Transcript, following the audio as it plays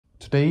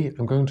Today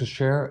I'm going to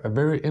share a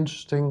very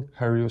interesting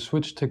Hario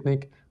Switch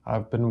technique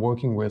I've been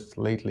working with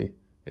lately.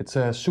 It's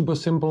a super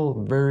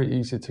simple, very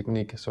easy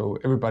technique, so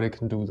everybody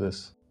can do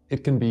this.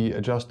 It can be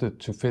adjusted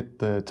to fit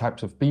the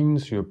types of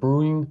beans you're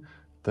brewing,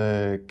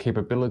 the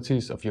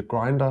capabilities of your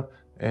grinder,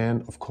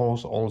 and of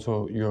course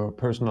also your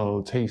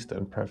personal taste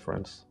and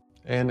preference.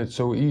 And it's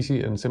so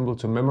easy and simple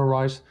to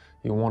memorize,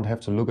 you won't have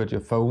to look at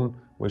your phone,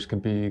 which can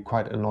be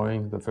quite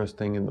annoying the first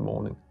thing in the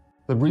morning.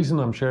 The reason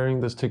I'm sharing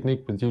this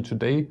technique with you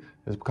today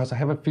is because I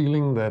have a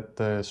feeling that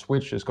the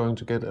Switch is going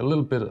to get a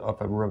little bit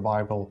of a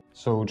revival.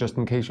 So just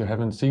in case you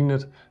haven't seen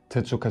it,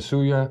 Tetsu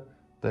Kazuya,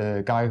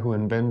 the guy who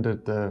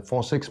invented the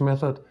 4-6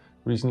 method,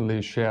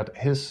 recently shared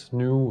his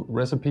new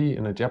recipe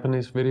in a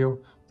Japanese video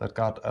that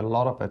got a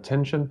lot of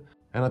attention.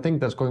 And I think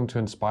that's going to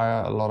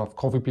inspire a lot of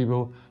coffee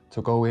people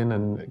to go in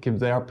and give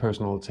their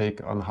personal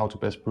take on how to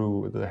best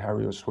brew the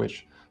Hario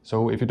Switch.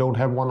 So if you don't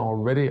have one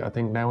already, I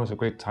think now is a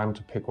great time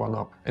to pick one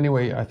up.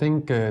 Anyway, I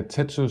think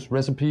Tetsu's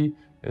recipe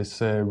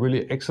is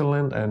really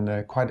excellent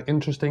and quite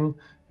interesting.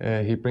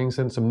 He brings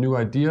in some new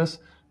ideas,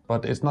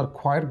 but it's not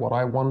quite what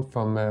I want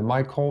from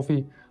my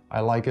coffee.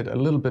 I like it a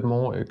little bit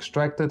more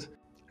extracted,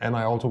 and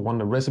I also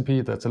want a recipe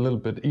that's a little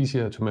bit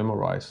easier to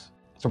memorize.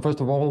 So first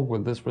of all,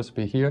 with this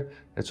recipe here,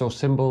 it's so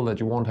simple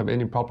that you won't have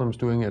any problems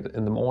doing it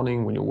in the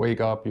morning when you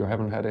wake up, you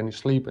haven't had any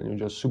sleep and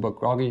you're just super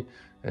groggy,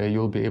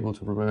 you'll be able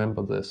to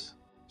remember this.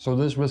 So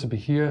this recipe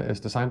here is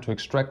designed to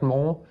extract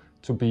more,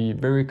 to be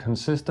very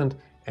consistent,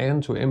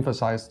 and to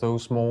emphasize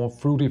those more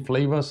fruity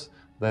flavors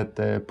that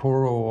the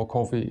pour-over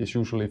coffee is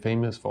usually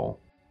famous for.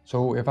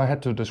 So if I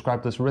had to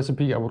describe this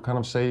recipe, I would kind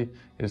of say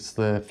it's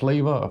the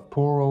flavor of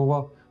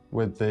pour-over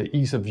with the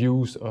ease of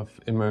use of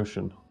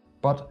immersion.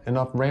 But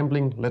enough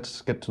rambling,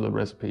 let's get to the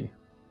recipe.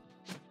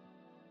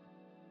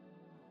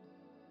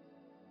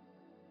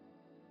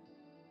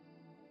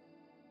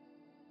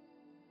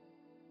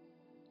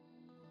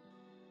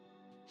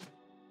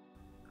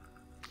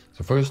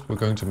 So first we're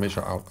going to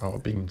measure out our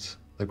beans.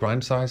 The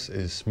grind size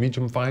is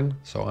medium fine,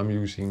 so I'm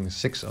using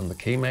 6 on the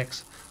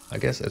K-Max. I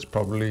guess it's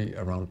probably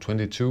around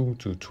 22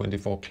 to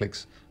 24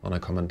 clicks on a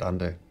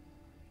Comandante.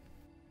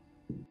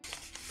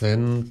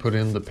 Then put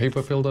in the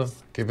paper filter,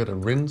 give it a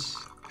rinse,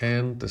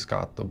 and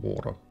discard the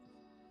water.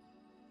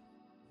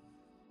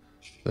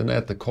 Then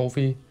add the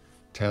coffee,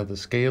 tare the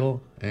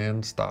scale,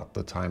 and start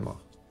the timer.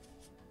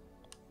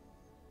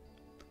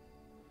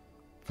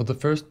 For the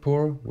first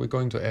pour, we're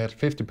going to add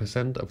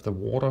 50% of the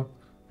water,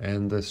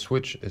 and the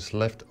switch is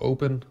left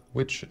open,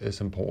 which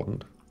is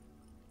important.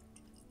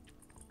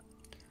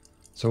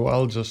 So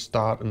I'll just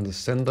start in the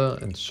center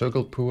and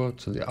circle pour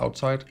to the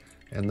outside,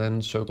 and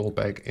then circle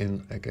back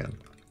in again.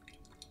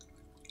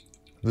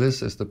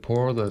 This is the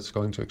pour that's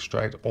going to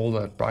extract all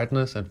that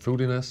brightness and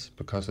fruitiness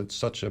because it's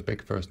such a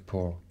big first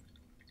pour.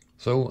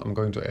 So I'm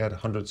going to add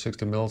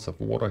 160 ml of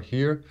water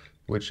here,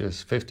 which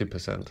is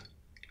 50%.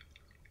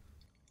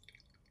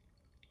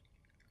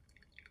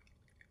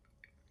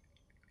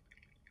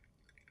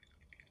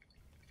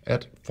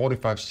 At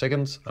 45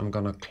 seconds, I'm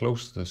gonna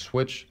close the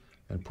switch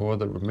and pour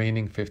the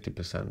remaining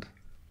 50%.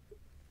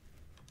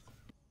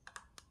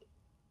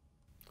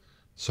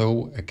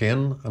 So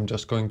again, I'm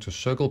just going to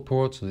circle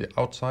pour to the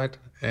outside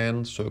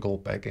and circle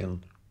back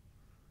in.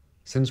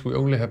 Since we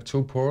only have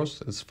 2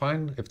 pours, it's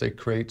fine if they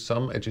create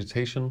some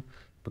agitation,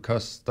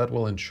 because that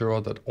will ensure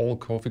that all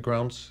coffee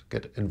grounds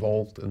get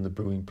involved in the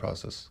brewing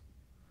process.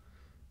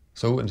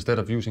 So instead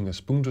of using a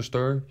spoon to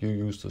stir, you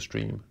use the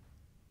stream.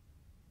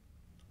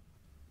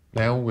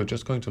 Now we're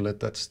just going to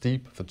let that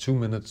steep for 2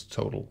 minutes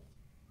total.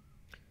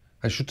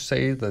 I should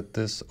say that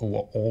this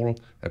overall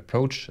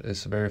approach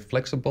is very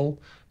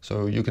flexible,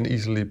 so you can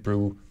easily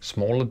brew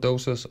smaller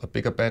doses or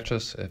bigger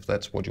batches if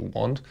that's what you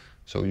want.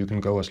 So you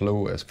can go as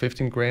low as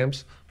 15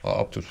 grams or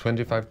up to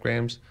 25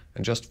 grams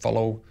and just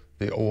follow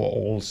the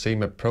overall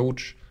same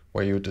approach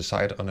where you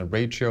decide on a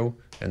ratio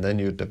and then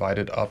you divide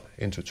it up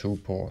into 2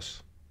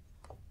 pours.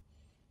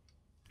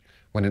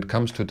 When it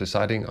comes to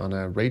deciding on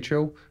a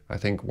ratio, I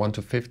think 1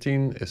 to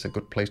 15 is a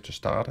good place to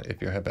start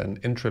if you have an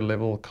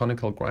entry-level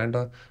conical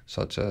grinder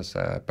such as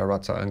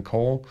Baratza &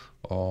 Co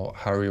or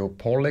Hario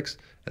Porlex,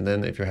 and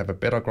then if you have a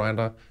better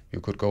grinder, you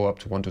could go up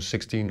to 1 to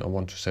 16 or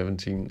 1 to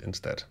 17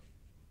 instead.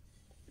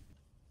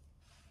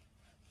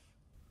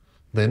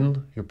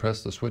 Then you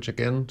press the switch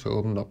again to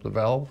open up the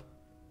valve.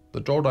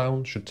 The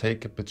drawdown should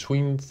take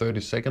between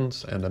 30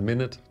 seconds and a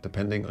minute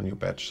depending on your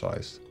batch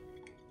size.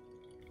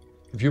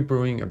 If you're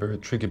brewing a very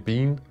tricky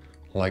bean,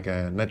 like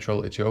a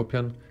natural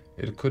Ethiopian,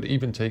 it could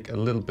even take a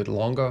little bit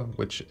longer,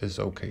 which is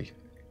okay.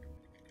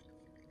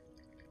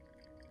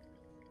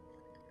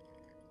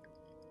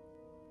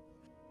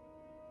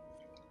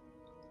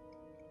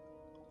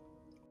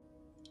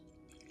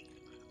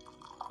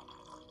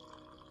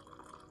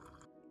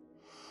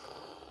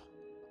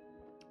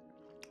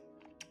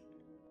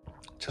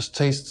 Just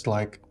tastes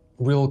like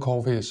real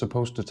coffee is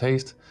supposed to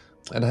taste.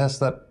 It has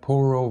that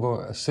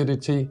pour-over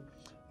acidity,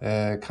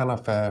 kind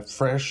of a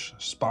fresh,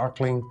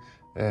 sparkling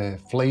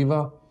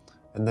flavor,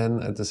 and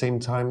then at the same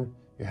time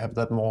you have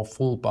that more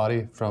full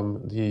body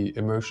from the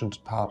immersion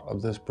part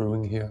of this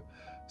brewing here.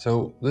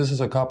 So this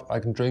is a cup I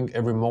can drink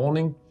every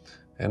morning,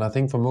 and I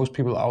think for most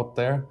people out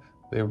there,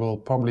 they will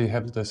probably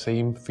have the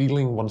same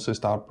feeling once they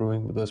start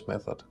brewing with this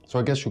method. So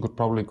I guess you could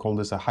probably call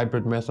this a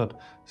hybrid method,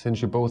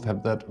 since you both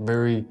have that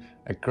very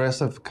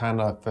aggressive kind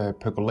of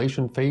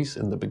percolation phase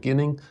in the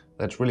beginning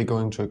that's really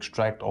going to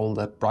extract all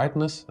that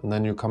brightness, and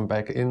then you come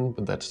back in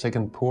with that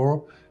second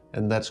pour,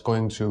 and that's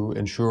going to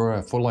ensure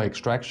a fuller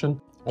extraction.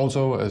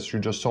 Also, as you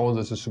just saw,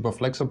 this is super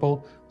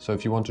flexible, so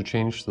if you want to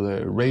change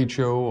the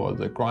ratio or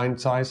the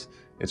grind size,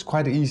 it's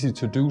quite easy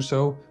to do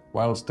so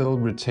while still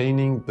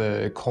retaining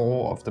the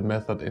core of the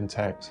method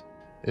intact.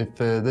 If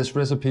this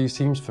recipe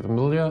seems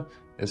familiar,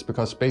 it's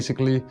because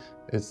basically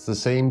it's the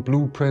same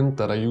blueprint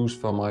that I use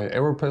for my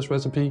AeroPress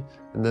recipe,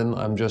 and then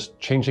I'm just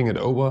changing it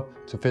over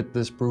to fit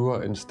this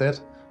brewer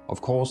instead.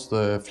 Of course,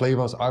 the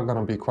flavors are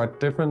gonna be quite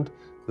different.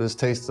 This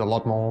tastes a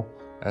lot more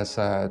as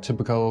a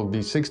typical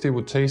V60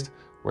 would taste,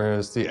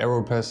 whereas the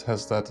AeroPress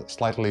has that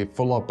slightly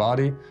fuller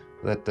body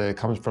that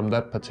comes from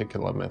that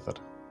particular method.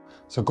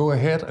 So go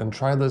ahead and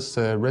try this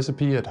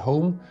recipe at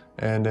home,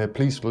 and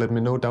please let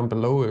me know down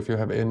below if you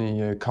have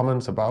any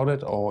comments about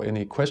it or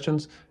any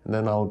questions, and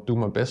then I'll do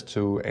my best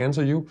to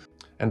answer you.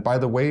 And by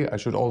the way, I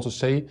should also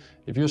say,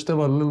 if you're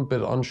still a little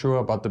bit unsure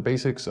about the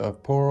basics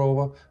of pour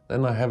over,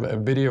 then I have a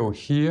video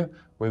here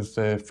with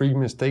 3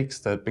 mistakes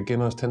that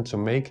beginners tend to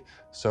make.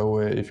 So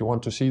if you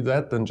want to see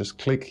that, then just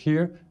click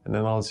here, and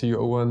then I'll see you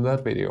over in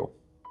that video.